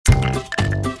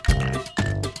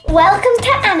Welcome to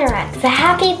Anorak, the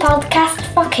happy podcast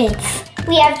for kids.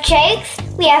 We have jokes,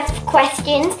 we have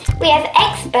questions, we have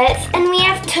experts, and we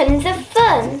have tons of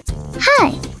fun.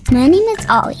 Hi, my name is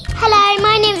Ollie. Hello,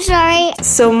 my name's Rory.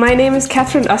 So my name is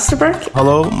Catherine Osterberg.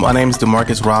 Hello, my name is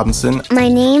DeMarcus Robinson. My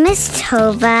name is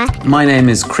Tova. My name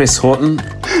is Chris Horton.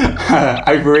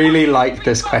 I really like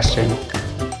this question.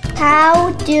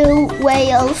 How do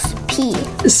whales pee?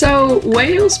 So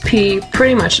whales pee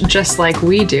pretty much just like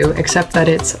we do, except that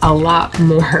it's a lot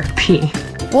more pee.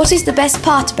 What is the best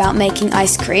part about making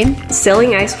ice cream?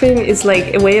 Selling ice cream is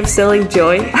like a way of selling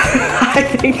joy. I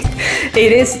think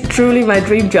it is truly my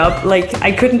dream job. Like,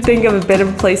 I couldn't think of a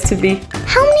better place to be.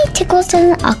 How many tickles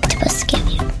does an octopus give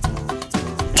you?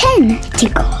 10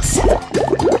 tickles.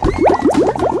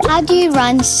 How do you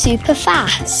run super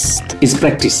fast? It's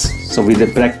practice. So with the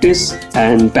practice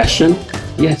and passion,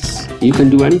 yes, you can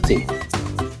do anything.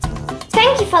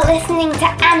 Thank you for listening to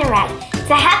Anorak,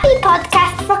 the happy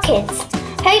podcast for kids.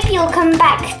 Hope you'll come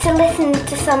back to listen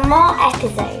to some more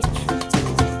episodes.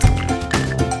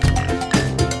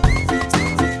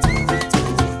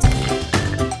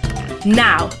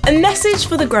 Now, a message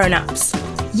for the grown-ups.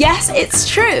 Yes, it's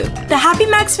true. The Happy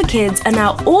Mags for Kids are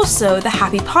now also the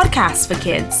Happy Podcasts for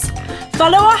Kids.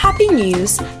 Follow our happy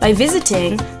news by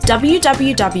visiting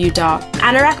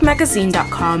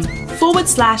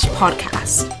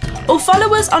www.anorakmagazine.com/podcast or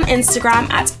follow us on Instagram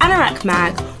at Anorak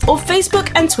Mag or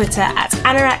Facebook and Twitter at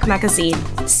Anorak Magazine.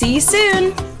 See you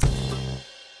soon!